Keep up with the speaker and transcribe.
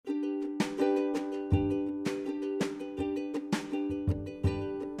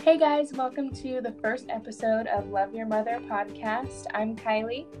Hey guys, welcome to the first episode of Love Your Mother podcast. I'm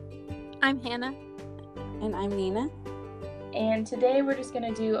Kylie. I'm Hannah. And I'm Nina. And today we're just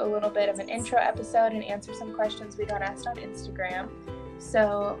going to do a little bit of an intro episode and answer some questions we got asked on Instagram.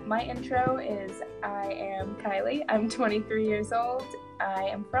 So my intro is I am Kylie. I'm 23 years old. I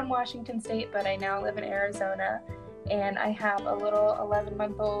am from Washington State, but I now live in Arizona. And I have a little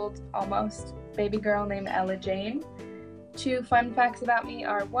 11-month-old, almost, baby girl named Ella Jane. 2 fun facts about me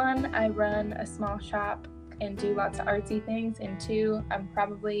are 1, I run a small shop and do lots of artsy things, and 2, I'm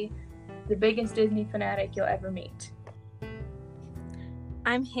probably the biggest Disney fanatic you'll ever meet.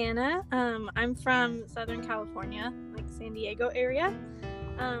 I'm Hannah. I'm from Southern California, like San Diego area.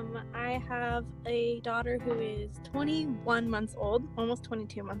 I have a daughter who is 21 months old, almost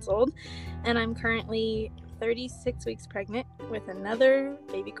 22 months old, and I'm currently 36 weeks pregnant with another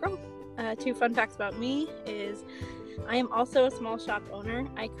baby girl. 2 fun facts about me is I am also a small shop owner.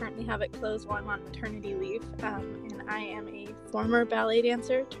 I currently have it closed while I'm on maternity leave, and I am a former ballet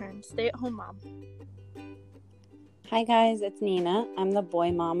dancer turned stay-at-home mom. Hi guys, it's Nina. I'm the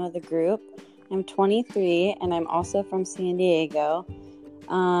boy mom of the group. I'm 23 and I'm also from San Diego.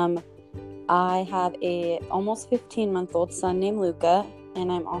 I have a almost 15-month-old son named Luca,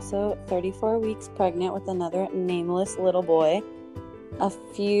 and I'm also 34 weeks pregnant with another nameless little boy. A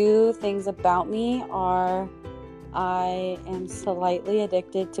few things about me are I am slightly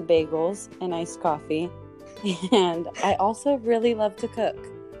addicted to bagels and iced coffee, and I also really love to cook.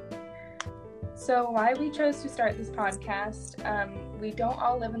 So why we chose to start this podcast, we don't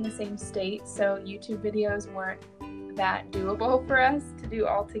all live in the same state, so YouTube videos weren't that doable for us to do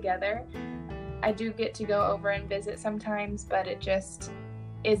all together. I do get to go over and visit sometimes, but it just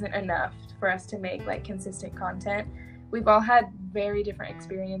isn't enough for us to make like consistent content. We've all had very different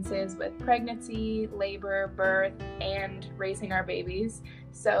experiences with pregnancy, labor, birth, and raising our babies.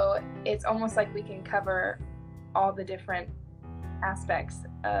 So it's almost like we can cover all the different aspects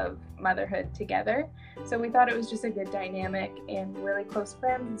of motherhood together. So we thought it was just a good dynamic, and really close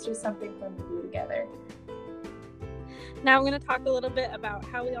friends. It's just something fun to do together. Now I'm going to talk a little bit about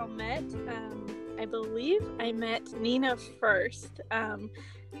how we all met. I believe I met Nina first.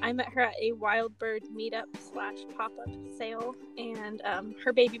 I met her at a Wild Bird meetup / pop-up sale, and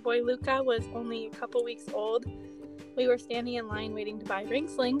her baby boy Luca was only a couple weeks old. We were standing in line waiting to buy ring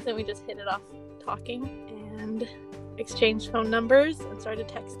slings, and we just hit it off talking and exchanged phone numbers and started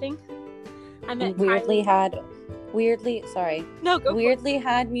texting. I met Weirdly Kylie.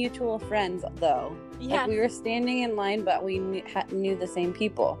 had mutual friends though. Yeah. Like we were standing in line, but we knew the same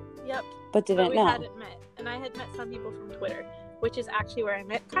people. Yep. But didn't we know. hadn't met, and I had met some people from Twitter, which is actually where I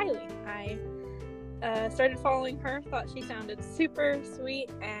met Kylie. I started following her, thought she sounded super sweet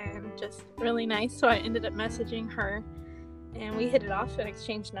and just really nice, so I ended up messaging her, and we hit it off and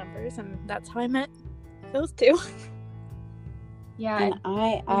exchanged numbers, and that's how I met those 2. Yeah. And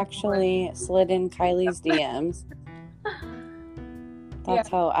I actually slid in Kylie's DMs. That's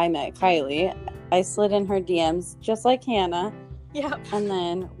how I met Kylie. I slid in her DMs just like Hannah. Yeah. And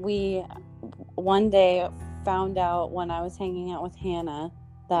then we one day found out when I was hanging out with Hannah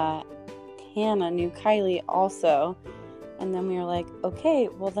that Hannah knew Kylie also. And then we were like, okay,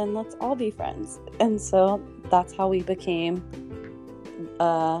 well then let's all be friends. And so that's how we became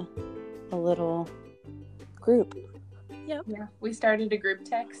a little group. Yep. Yeah. We started a group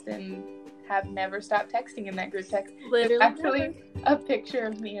text and have never stopped texting in that group text. Literally. There's actually a picture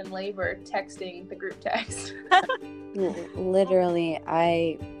of me in labor texting the group text. Literally,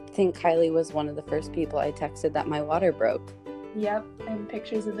 I think Kylie was one of the first people I texted that my water broke. Yep, and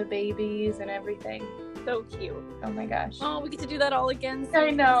pictures of the babies and everything. So cute. Oh my gosh. Oh, we get to do that all again.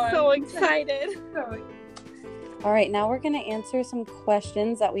 I know. So excited. All right, now we're going to answer some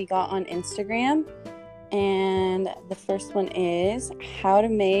questions that we got on Instagram. And the first one is how to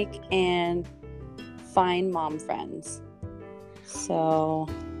make and find mom friends. So,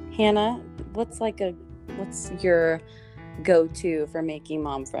 Hannah, what's your go-to for making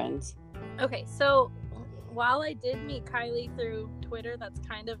mom friends? Okay, so while I did meet Kylie through Twitter, that's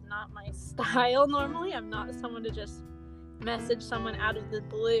kind of not my style normally. I'm not someone to just message someone out of the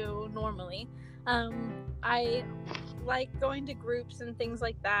blue normally. I like going to groups and things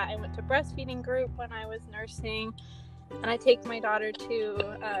like that. I went to breastfeeding group when I was nursing, and I take my daughter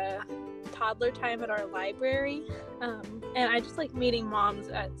to toddler time at our library, and I just like meeting moms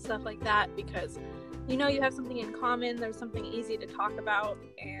at stuff like that because you have something in common, there's something easy to talk about,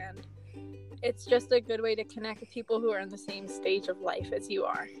 and it's just a good way to connect with people who are in the same stage of life as you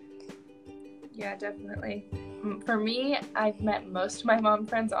are. Yeah, definitely. for me, I've met most of my mom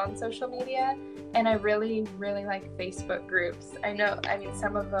friends on social media, and I really, really like Facebook groups. I mean,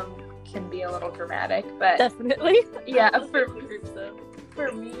 some of them can be a little dramatic, but Definitely. yeah, for groups though.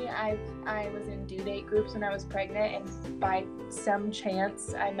 For me, I was in due date groups when I was pregnant, and by some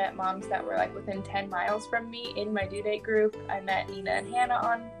chance, I met moms that were like within 10 miles from me in my due date group. I met Nina and Hannah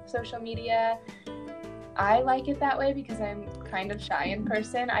on social media. I like it that way because I'm kind of shy in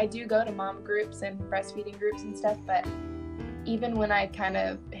person. I do go to mom groups and breastfeeding groups and stuff, but even when I kind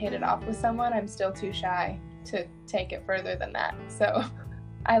of hit it off with someone, I'm still too shy to take it further than that. So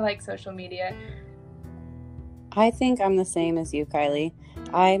I like social media. I think I'm the same as you, Kylie.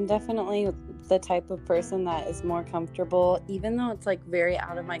 I'm definitely the type of person that is more comfortable, even though it's like very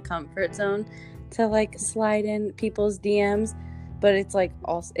out of my comfort zone to like slide in people's DMs, but it's like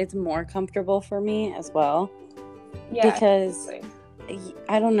also it's more comfortable for me as well. Yeah, because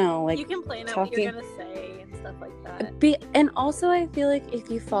I don't know, like you can plan out what you're gonna say and stuff like that. And also I feel like if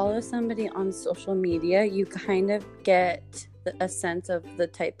you follow somebody on social media, you kind of get a sense of the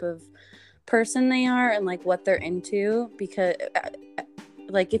type of person they are and like what they're into, because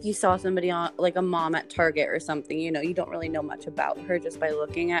like if you saw somebody on like a mom at Target or something, you know, you don't really know much about her just by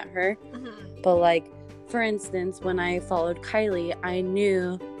looking at her. But like for instance, when I followed Kylie, I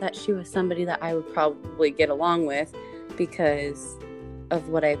knew that she was somebody that I would probably get along with because of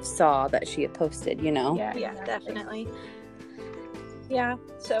what I saw that she had posted, you know. Yeah, definitely. Yeah,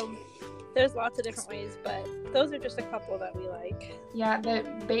 so there's lots of different ways, but those are just a couple that we like. Yeah, the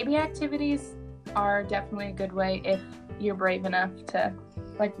baby activities are definitely a good way if you're brave enough to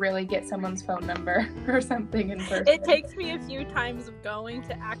like really get someone's phone number or something in person. It takes me a few times of going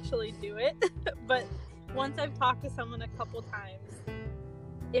to actually do it, but once I've talked to someone a couple times,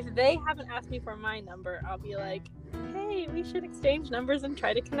 if they haven't asked me for my number, I'll be like, hey, we should exchange numbers and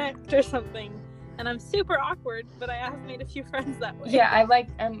try to connect or something. And I'm super awkward, but I have made a few friends that way. Yeah,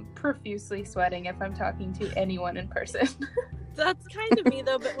 I'm profusely sweating if I'm talking to anyone in person. That's kind of me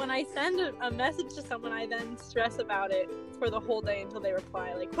though, but when I send a message to someone, I then stress about it for the whole day until they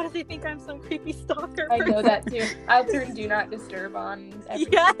reply. Like, what if they think I'm some creepy stalker person? I know that too. I'll turn do not disturb on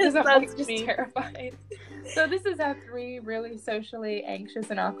everything. Yes, I'm that's like, just me. terrified. So this is how 3 really socially anxious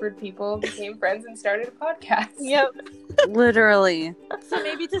and awkward people became friends and started a podcast. Yep. Literally. So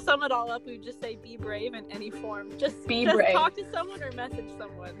maybe to sum it all up, we would just say be brave in any form. Just brave. Talk to someone or message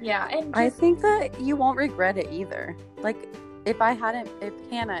someone. Yeah, and I think that you won't regret it either. Like if Hannah,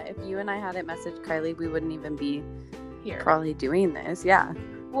 if you and I hadn't messaged Kylie, we wouldn't even be here probably doing this. Yeah.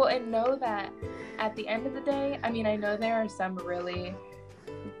 Well, and know that at the end of the day, I mean, I know there are some really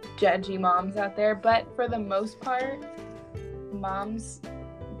judgy moms out there, but for the most part, moms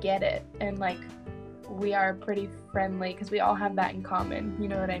get it, and like we are pretty friendly because we all have that in common. You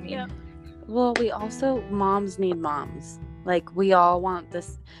know what I mean? Yeah. Well, we also moms need moms. Like we all want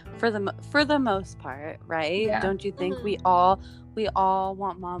this for the most part, right? Yeah. Don't you think? Mm-hmm. We all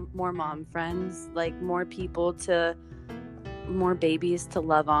want more mom friends, like more babies to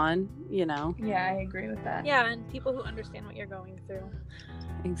love on, you know? Yeah, I agree with that. Yeah, and people who understand what you're going through.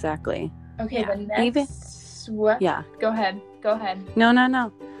 Exactly. Okay, Yeah. the next what? Yeah. Go ahead.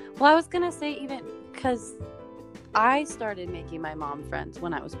 No. Well, I was gonna say even because I started making my mom friends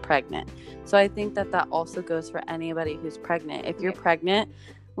when I was pregnant. So I think that also goes for anybody who's pregnant. If you're pregnant,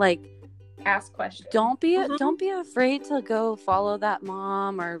 like ask questions. Don't be afraid to go follow that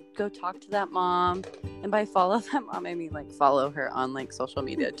mom or go talk to that mom. And by follow that mom, I mean like follow her on like social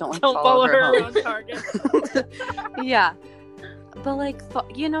media. Don't follow her home. on Target. Yeah. But like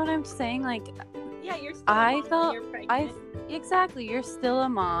you know what I'm saying? Like yeah, you're still a mom when you're pregnant. Exactly. You're still a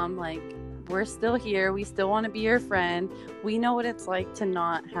mom. Like we're still here. We still want to be your friend. We know what it's like to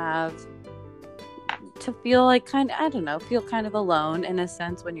not have to feel like feel kind of alone in a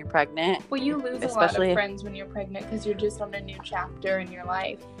sense when you're pregnant. Well, you lose a lot of friends when you're pregnant because you're just on a new chapter in your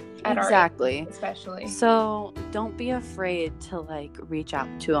life. Exactly. Our age, especially. So don't be afraid to like reach out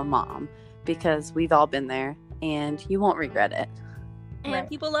to a mom because we've all been there and you won't regret it. And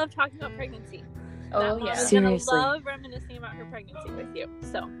people love talking about pregnancy. Oh, that mom yeah. is Seriously. gonna love reminiscing about her pregnancy with you.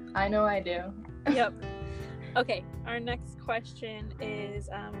 So I know I do. Yep. Okay, our next question is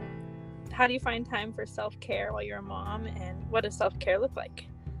how do you find time for self-care while you're a mom, and what does self-care look like?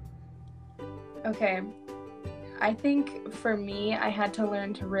 Okay. I think for me, I had to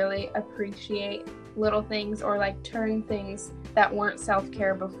learn to really appreciate little things or like turn things that weren't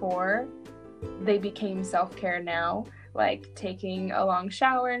self-care before, they became self-care now. Like taking a long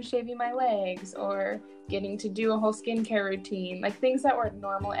shower and shaving my legs, or getting to do a whole skincare routine. Like things that were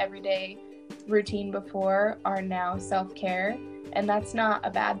normal everyday routine before are now self-care. And that's not a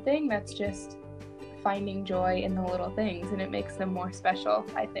bad thing. That's just finding joy in the little things, and it makes them more special,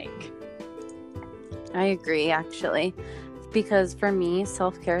 I think. I agree, actually, because for me,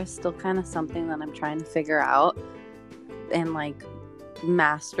 self-care is still kind of something that I'm trying to figure out and like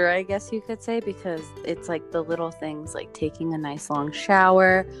master, I guess you could say, because it's like the little things like taking a nice long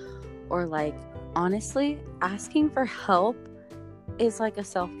shower, or like honestly asking for help is like a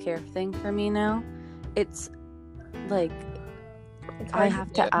self-care thing for me now. It's like I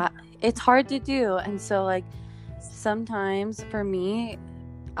have to it's hard to do, and so like sometimes for me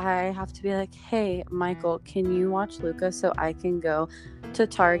I have to be like, hey Michael, can you watch Luca so I can go to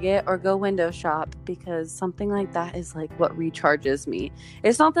Target or go window shop, because something like that is like what recharges me.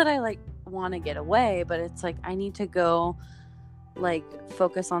 It's not that I like want to get away, but it's like I need to go like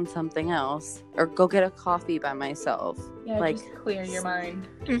focus on something else, or go get a coffee by myself. Yeah, like just clear your mind.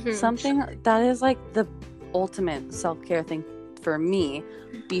 Something that is like the ultimate self-care thing for me.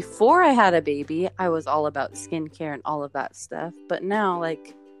 Before I had a baby, I was all about skincare and all of that stuff, but now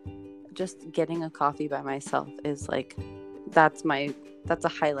like just getting a coffee by myself is like that's a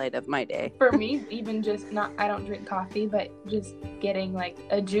highlight of my day. For me, even just I don't drink coffee, but just getting like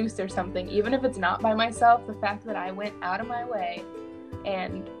a juice or something, even if it's not by myself, the fact that I went out of my way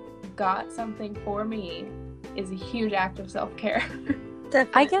and got something for me is a huge act of self-care.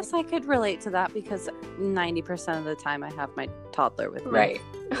 Definitely. I guess I could relate to that because 90% of the time I have my toddler with me. Right.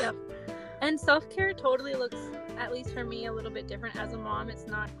 Yep. And self-care totally looks, at least for me, a little bit different as a mom. It's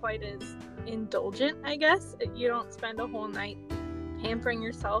not quite as indulgent, I guess. You don't spend a whole night pampering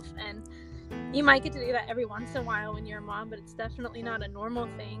yourself, and you might get to do that every once in a while when you're a mom, but it's definitely not a normal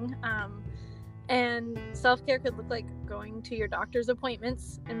thing. And self-care could look like going to your doctor's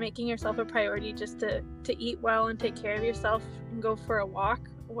appointments and making yourself a priority just to eat well and take care of yourself and go for a walk,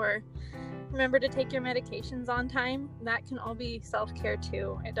 or remember to take your medications on time. That can all be self-care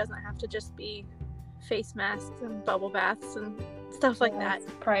too. It doesn't have to just be face masks and bubble baths and stuff like that.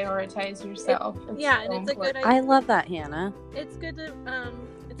 Prioritize yourself. It's a good idea. I love that, Hannah. It's good to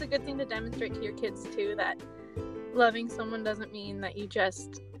it's a good thing to demonstrate to your kids too, that loving someone doesn't mean that you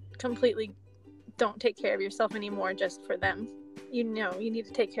just completely don't take care of yourself anymore just for them. You know, you need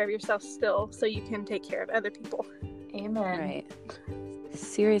to take care of yourself still so you can take care of other people. Amen. Right.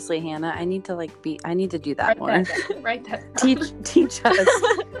 Seriously, Hannah, I need to do that more. Write that Teach us.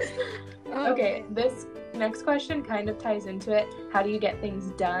 Okay, this next question kind of ties into it. How do you get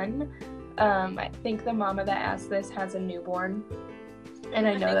things done? I think the mama that asked this has a newborn. And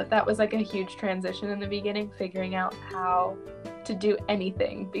I know that was like a huge transition in the beginning, figuring out how to do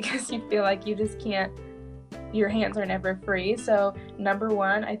anything, because you feel like you just can't, your hands are never free. So number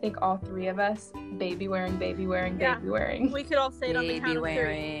one, I think all three of us, baby wearing. We could all say it on the count of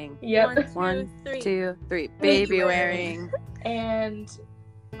wearing. three. Yep. 1, 2, 3. Baby wearing. And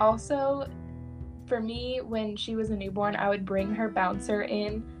also, for me, when she was a newborn, I would bring her bouncer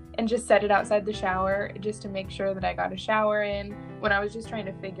in and just set it outside the shower just to make sure that I got a shower in when I was just trying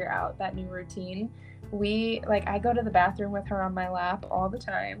to figure out that new routine. I go to the bathroom with her on my lap all the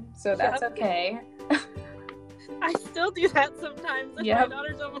time, so that's okay. I still do that sometimes. Like my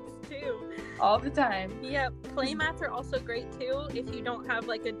daughter's almost 2. All the time. Yep. Play mats are also great too if you don't have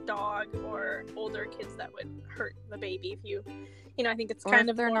like a dog or older kids that would hurt the baby. If you I think it's kind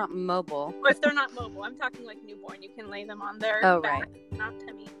of they're not mobile. Or if they're not mobile. I'm talking like newborn. You can lay them on their back, not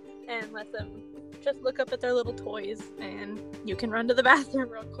tummy, and let them just look up at their little toys, and you can run to the bathroom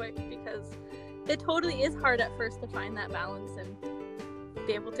real quick, because it totally is hard at first to find that balance and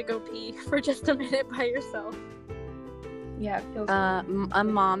be able to go pee for just a minute by yourself. Yeah, it feels a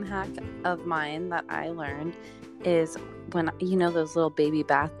mom hack of mine that I learned is when, those little baby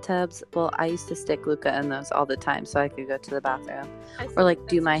bathtubs. Well, I used to stick Luca in those all the time so I could go to the bathroom or like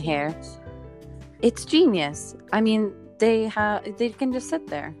do my hair. It's genius. I mean, they can just sit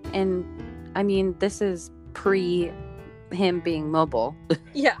there, and I mean, this is pre him being mobile.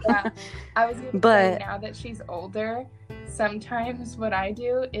 Yeah. I was going to say, now that she's older, sometimes what I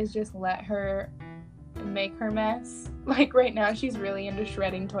do is just let her make her mess. Like right now, she's really into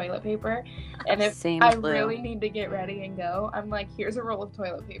shredding toilet paper, and if I really need to get ready and go, I'm like, here's a roll of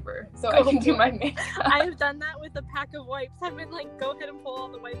toilet paper so I can do my makeup. I've done that with a pack of wipes. I've been like, go ahead and pull all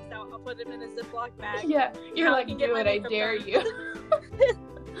the wipes out. I'll put them in a Ziploc bag. Yeah, you're like, do it, I dare you.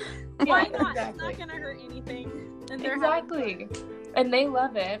 Why not? Exactly. It's not gonna hurt anything. And exactly. And they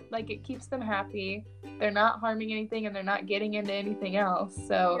love it. Like, it keeps them happy. They're not harming anything, and they're not getting into anything else.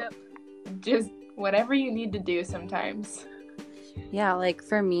 So just whatever you need to do sometimes. Yeah, like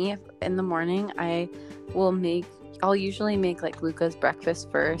for me, in the morning, I'll usually make like Luca's breakfast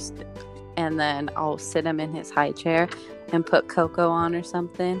first, and then I'll sit him in his high chair and put cocoa on or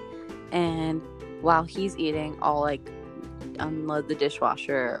something. And while he's eating, I'll like unload the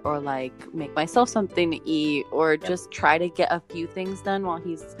dishwasher or like make myself something to eat or just try to get a few things done while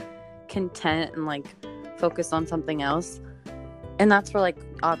he's content and like focus on something else. And that's for like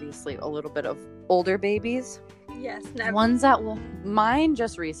obviously a little bit of older babies. Yes, never. Ones that will, mine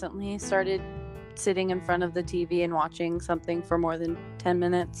just recently started sitting in front of the TV and watching something for more than 10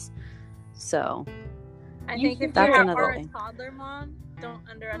 minutes. So I think if that's you another are a thing. toddler mom, don't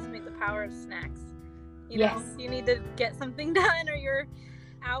underestimate the power of snacks. You Yes. know, you need to get something done or you're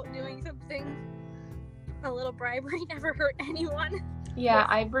out doing something. A little bribery never hurt anyone. Yeah,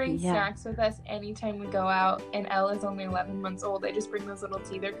 I bring Yeah. snacks with us anytime we go out, and Ella's only 11 months old. I just bring those little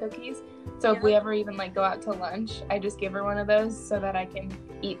teether cookies. So if we ever even like go out to lunch, I just give her one of those so that I can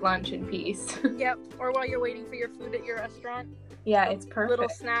eat lunch in peace. Yep. Or while you're waiting for your food at your restaurant. Yeah, it's perfect. Little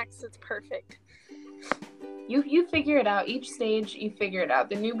snacks, it's perfect. You figure it out. Each stage, you figure it out.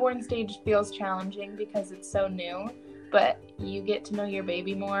 The newborn stage feels challenging because it's so new, but you get to know your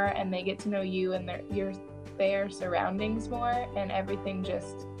baby more, and they get to know you and their surroundings more, and everything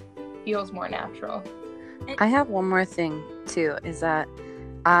just feels more natural. I have one more thing too, is that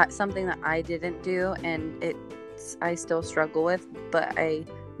something that I didn't do and I still struggle with, but I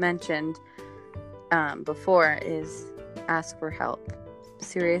mentioned before, is ask for help.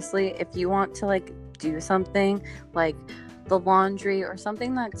 Seriously, if you want to like do something like the laundry or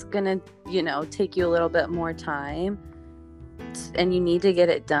something that's gonna, take you a little bit more time and you need to get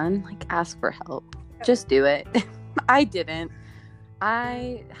it done, like ask for help. Just do it. I didn't.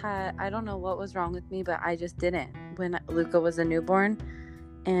 I don't know what was wrong with me, but I just didn't when Luca was a newborn,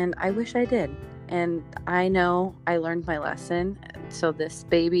 and I wish I did. And I know I learned my lesson. So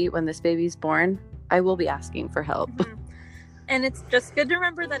when this baby's born, I will be asking for help. Mm-hmm. And it's just good to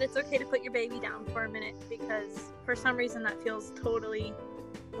remember that it's okay to put your baby down for a minute, because for some reason that feels totally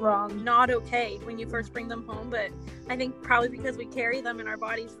Wrong. not okay when you first bring them home. But I think probably because we carry them in our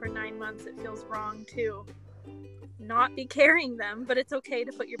bodies for 9 months, it feels wrong to not be carrying them. But it's okay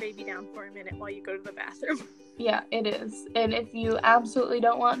to put your baby down for a minute while you go to the bathroom. Yeah, it is. And if you absolutely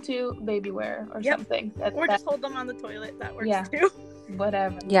don't want to, baby wear or something. Or just hold them on the toilet. That works Yeah. too.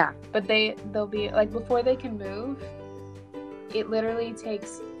 Whatever. Yeah. But they'll be like, before they can move, it literally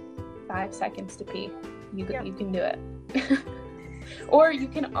takes 5 seconds to pee. You can do it. Or you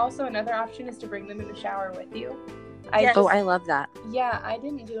can also, another option is to bring them in the shower with you. Yes. Oh, I love that. Yeah, I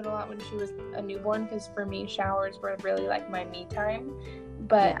didn't do it a lot when she was a newborn, because for me, showers were really like my me time.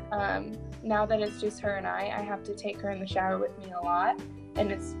 But now that it's just her and I have to take her in the shower with me a lot. And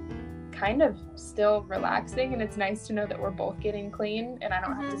it's kind of still relaxing, and it's nice to know that we're both getting clean, and I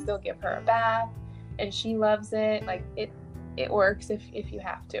don't have to still give her a bath. And she loves it. Like, it works if you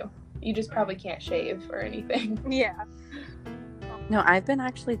have to. You just probably can't shave or anything. Yeah. No, I've been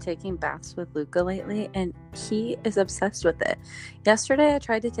actually taking baths with Luca lately, and he is obsessed with it. Yesterday, I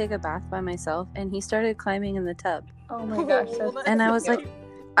tried to take a bath by myself, and he started climbing in the tub. Oh my gosh. And I was like,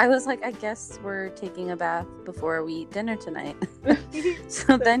 I guess we're taking a bath before we eat dinner tonight.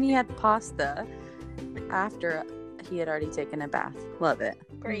 So then he had pasta after he had already taken a bath. Love it.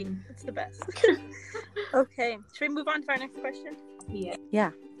 Great. It's the best. Okay. Should we move on to our next question? Yeah.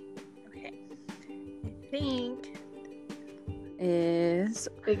 Yeah. Okay. I think Is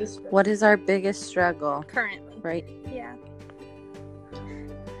Biggest struggle. what is our biggest struggle, currently. right? Yeah.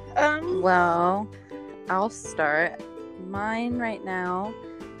 Well, I'll start. Mine right now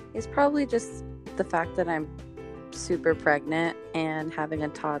is probably just the fact that I'm super pregnant, and having a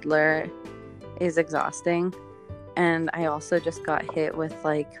toddler is exhausting. And I also just got hit with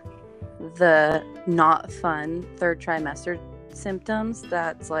like the not fun 3rd trimester symptoms.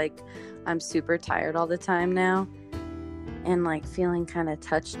 That's like I'm super tired all the time now, and like feeling kind of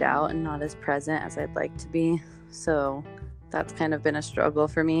touched out and not as present as I'd like to be. So that's kind of been a struggle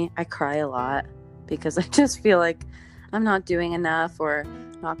for me. I cry a lot because I just feel like I'm not doing enough or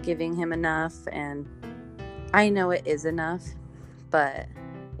not giving him enough, and I know it is enough, but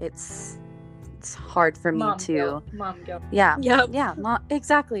it's hard for me Mom to guilt. Mom guilt. yeah Yep. yeah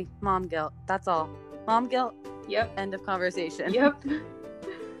exactly, mom guilt. That's all. Mom guilt. Yep. End of conversation. Yep.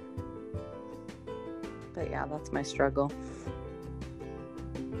 But yeah, that's my struggle.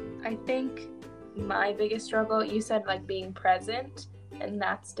 I think my biggest struggle, you said like being present, and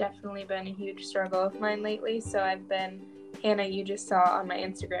that's definitely been a huge struggle of mine lately. So Hannah, you just saw on my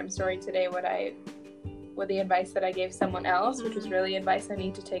Instagram story today what the advice that I gave someone else, which was really advice I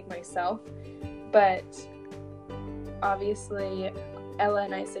need to take myself. But obviously Ella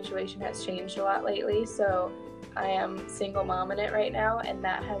and I's situation has changed a lot lately, so I am single mom in it right now, and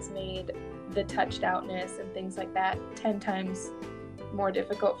that has made the touched outness and things like that 10 times more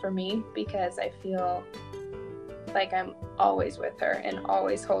difficult for me because I feel like I'm always with her and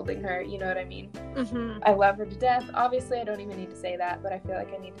always holding her, you know what I mean? Mm-hmm. I love her to death. Obviously, I don't even need to say that, but I feel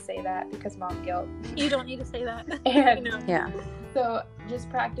like I need to say that because mom guilt. You don't need to say that. And Yeah. so just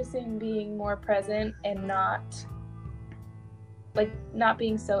practicing being more present and not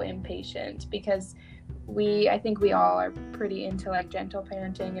being so impatient, because I think we all are pretty into like gentle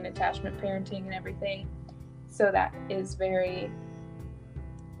parenting and attachment parenting and everything. So that is very,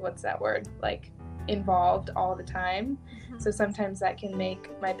 what's that word? Like involved all the time. Mm-hmm. So sometimes that can make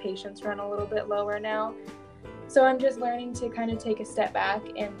my patience run a little bit lower now. So I'm just learning to kind of take a step back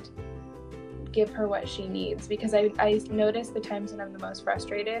and give her what she needs, because I notice the times when I'm the most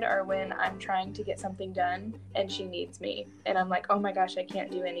frustrated are when I'm trying to get something done and she needs me and I'm like, oh my gosh, I can't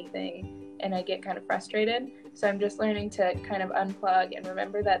do anything, and I get kind of frustrated. So I'm just learning to kind of unplug and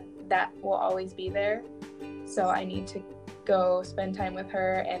remember that will always be there. So I need to go spend time with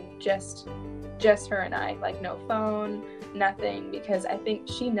her and just her and I, like no phone, nothing, because I think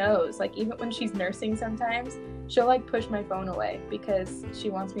she knows, like even when she's nursing sometimes she'll like push my phone away because she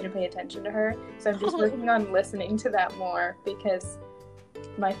wants me to pay attention to her. So I'm just working on listening to that more, because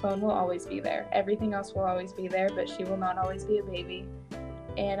my phone will always be there, everything else will always be there, but she will not always be a baby,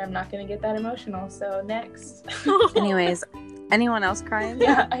 and I'm not going to get that emotional. So next. Anyways, anyone else crying?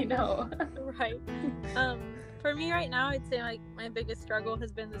 Yeah, I know. Right. For me right now, I'd say like my biggest struggle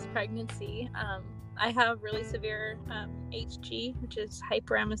has been this pregnancy. I have really severe HG, which is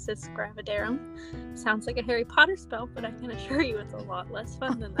hyperemesis gravidarum. Sounds like a Harry Potter spell, but I can assure you it's a lot less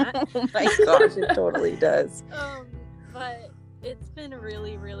fun than that. Oh my gosh, it totally does. But it's been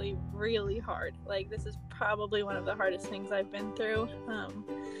really, really, really hard. Like this is probably one of the hardest things I've been through.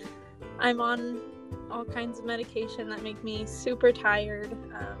 I'm on all kinds of medication that make me super tired.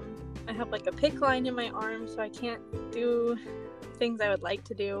 I have like a PICC line in my arm, so I can't do things I would like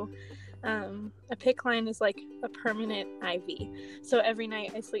to do. A PICC line is like a permanent IV. So every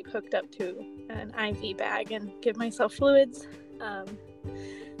night I sleep hooked up to an IV bag and give myself fluids.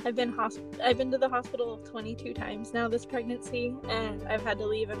 I've been to the hospital 22 times now this pregnancy, and I've had to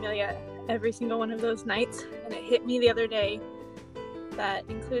leave Amelia every single one of those nights. And it hit me the other day that,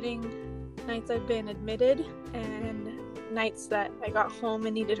 including nights I've been admitted and nights that I got home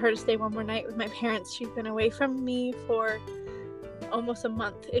and needed her to stay one more night with my parents, she's been away from me for almost a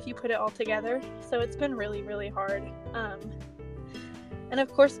month if you put it all together. So it's been really, really hard. And of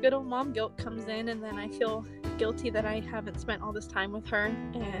course good old mom guilt comes in, and then I feel guilty that I haven't spent all this time with her,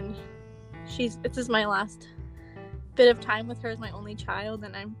 and this is my last bit of time with her as my only child,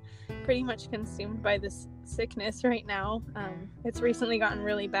 and I'm pretty much consumed by this sickness right now. It's recently gotten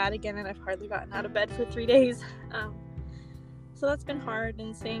really bad again, and I've hardly gotten out of bed for 3 days. So that's been hard,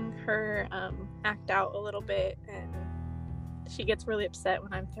 and seeing her act out a little bit, and she gets really upset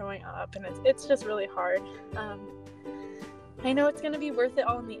when I'm throwing up, and it's just really hard. I know it's going to be worth it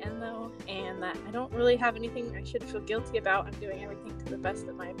all in the end, though, and that I don't really have anything I should feel guilty about. I'm doing everything to the best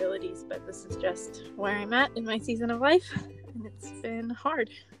of my abilities, but this is just where I'm at in my season of life, and it's been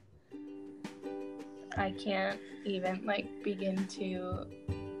hard. I can't even begin to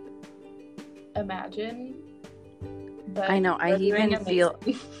imagine. But I know, I even feel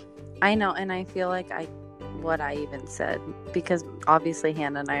amazing. I know, and I feel like what I even said, because obviously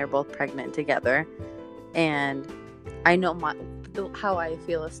Hannah and I are both pregnant together, and I know how I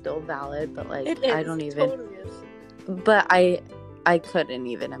feel is still valid, but like It is, I don't even totally is. but I couldn't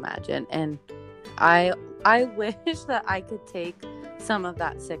even imagine, and I wish that I could take some of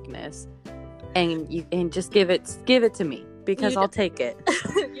that sickness and just give it to me, because I'll take it.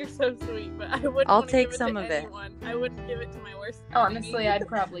 You're so sweet, but I wouldn't. I'll want to take give it some to of it. anyone. I wouldn't give it to my worst enemy. Honestly, I'd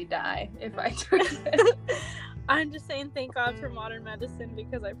probably die if I took it. I'm just saying thank God for modern medicine,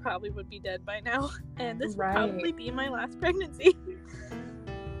 because I probably would be dead by now, and this Right. would probably be my last pregnancy.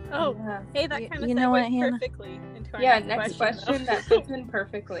 Oh, Yeah. hey, that kind of you know what, segues Hannah? perfectly into our Yeah, next next question. question that fits in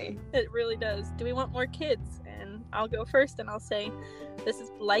perfectly. It really does. Do we want more kids? And I'll go first, and I'll say this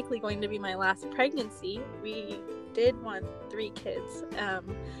is likely going to be my last pregnancy. We did want 3 kids,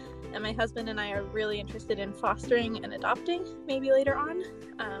 and my husband and I are really interested in fostering and adopting maybe later on,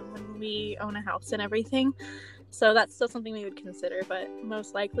 when we own a house and everything. So that's still something we would consider, but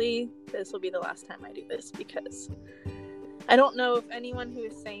most likely this will be the last time I do this, because I don't know if anyone who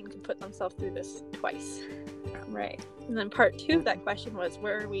is sane could put themselves through this twice. Right. And then part 2 of that question was,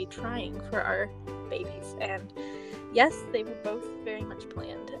 where are we trying for our babies? And yes, they were both very much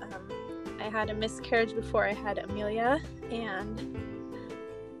planned. I had a miscarriage before I had Amelia, and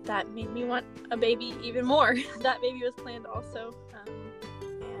that made me want a baby even more. That baby was planned also,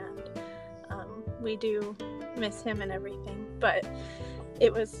 and we do miss him and everything. but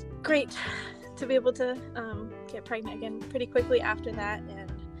it was great to be able to get pregnant again pretty quickly after that,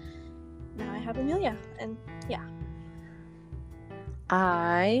 and now I have Amelia, and yeah.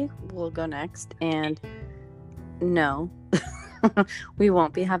 I will go next, and no, we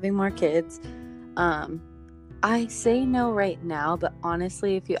won't be having more kids. I say no right now, but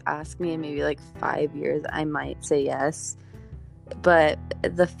honestly, if you ask me in maybe like 5 years, I might say yes. But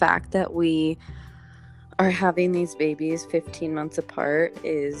the fact that we are having these babies 15 months apart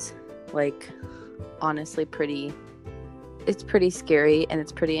is like honestly it's pretty scary, and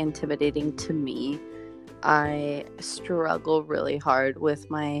it's pretty intimidating to me. I struggle really hard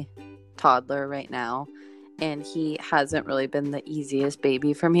with my toddler right now, and he hasn't really been the easiest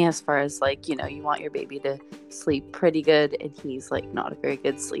baby for me, as far as like, you know, you want your baby to sleep pretty good, and he's like not a very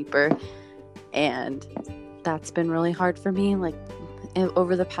good sleeper, and that's been really hard for me, like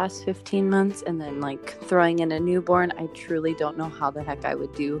over the past 15 months. And then like throwing in a newborn, I truly don't know how the heck I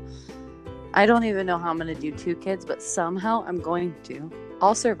would do. I don't even know how I'm going to do 2 kids, but somehow I'm going to.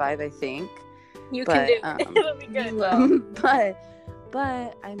 I'll survive, I think. You can do it. It'll be good.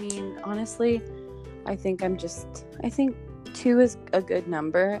 But I mean, honestly, I think 2 is a good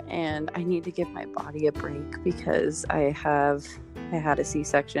number, and I need to give my body a break because I had a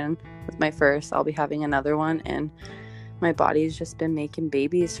C-section with my first. I'll be having another one, and my body's just been making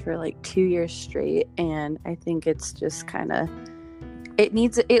babies for like 2 years straight, and I think it's just kind of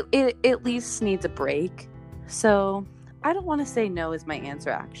it at least needs a break. So I don't want to say no is my answer,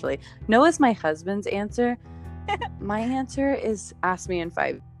 actually. No is my husband's answer. My answer is ask me in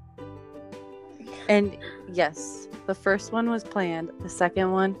 5. And yes, the first one was planned. The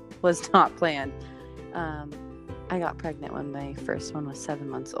second one was not planned. I got pregnant when my first one was 7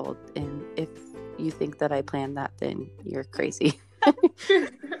 months old. And if you think that I planned that, then you're crazy.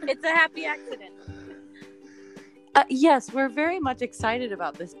 It's a happy accident. Yes, we're very much excited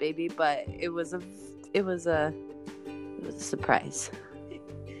about this baby, but it was a surprise.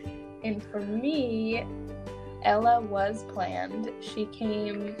 And for me, Ella was planned. She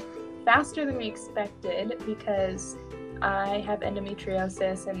came faster than we expected because I have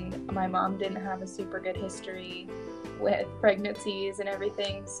endometriosis, and my mom didn't have a super good history with pregnancies and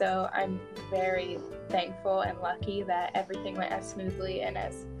everything. So I'm very thankful and lucky that everything went as smoothly and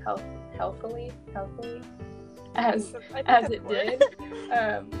as healthily as it did.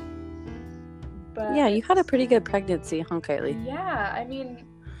 But yeah, you had a pretty good pregnancy, huh, Kylie? Yeah, I mean,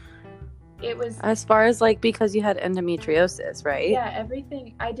 it was, as far as like, because you had endometriosis, right? Yeah,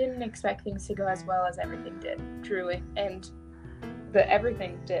 everything. I didn't expect things to go as well as everything did, truly, and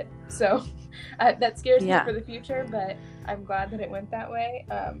everything did. So that scares me for the future, but I'm glad that it went that way.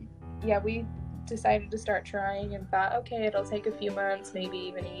 Yeah, we decided to start trying and thought, okay, it'll take a few months, maybe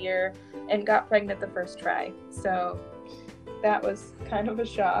even a year, and got pregnant the first try. So that was kind of a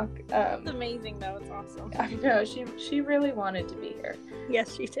shock. It's amazing, though. It's awesome. I know. She really wanted to be here.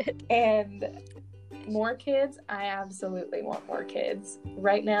 Yes, she did. And more kids, I absolutely want more kids.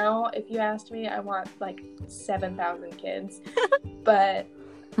 Right now, if you asked me, I want like 7,000 kids. But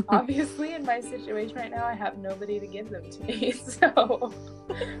obviously, in my situation right now, I have nobody to give them to me. So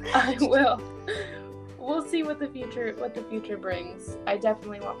we'll see what the future brings. I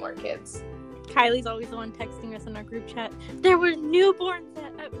definitely want more kids. Kylie's always the one texting us in our group chat. There were newborns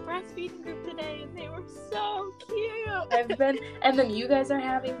at breastfeeding group today, and they were so cute. And then you guys are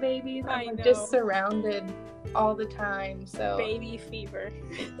having babies. I'm just surrounded all the time. So baby fever.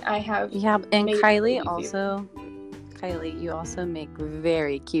 I have. Yeah, and Kylie also. Kylie, you also make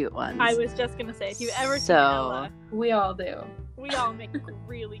very cute ones. I was just gonna say, if you ever see Ella, we all do. We all make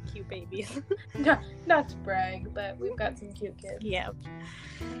really cute babies. Not to brag, but we've got some cute kids. Yeah.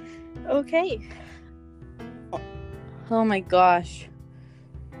 Okay. Oh my gosh.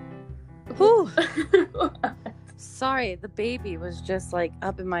 Whew. Sorry, the baby was just like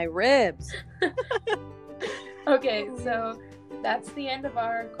up in my ribs. Okay, so that's the end of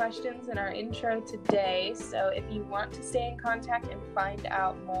our questions and our intro today. So if you want to stay in contact and find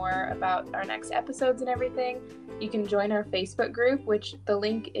out more about our next episodes and everything, you can join our Facebook group, which the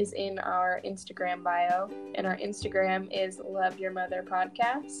link is in our Instagram bio. And our Instagram is Love Your Mother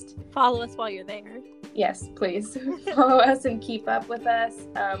Podcast. Follow us while you're there. Yes, please. Follow us and keep up with us.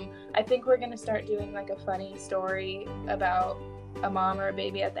 I think we're going to start doing like a funny story about a mom or a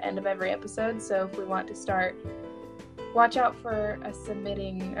baby at the end of every episode. So if we want to start, watch out for a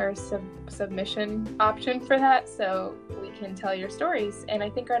submitting or submission option for that so we can tell your stories. And I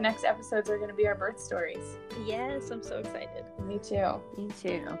think our next episodes are going to be our birth stories. Yes, I'm so excited. Me too. Me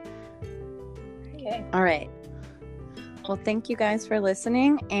too. Okay. All right. Well, thank you guys for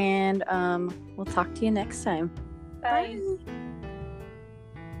listening, and we'll talk to you next time. Bye. Bye.